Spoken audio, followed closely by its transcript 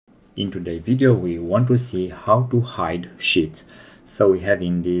In today's video we want to see how to hide sheets. So we have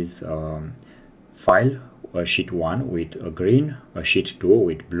in this file a sheet 1 with a green, a sheet 2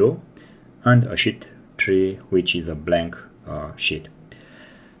 with blue, and a sheet 3 which is a blank sheet.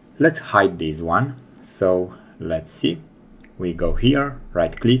 Let's hide this one. So let's see. We go here,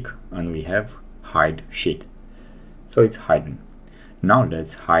 right click, and we have hide sheet. So it's hidden. Now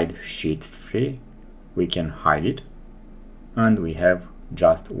let's hide sheet 3. We can hide it, and we have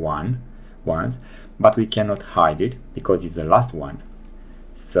just once, but we cannot hide it because it's the last one.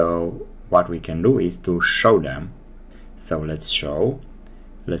 So what we can do is to show them. So let's show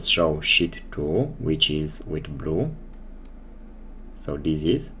sheet 2, which is with blue. So this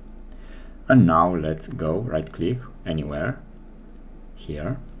is, and now let's go right click anywhere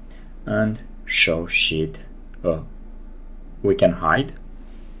here and show sheet. We can hide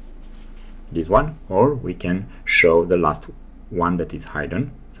this one, or we can show the last one that is hidden,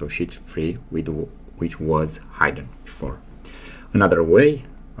 so sheet 3 which was hidden before. Another way,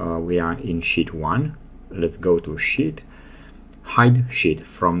 we are in sheet 1. Let's go to sheet, hide sheet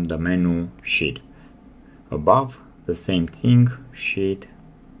from the menu sheet. Above, the same thing, sheet,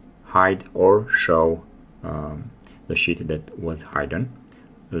 hide or show the sheet that was hidden.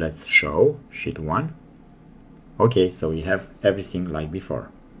 Let's show sheet 1. Okay, so we have everything like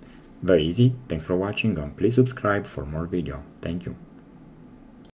before. Very easy. Thanks for watching, and please subscribe for more video. Thank you.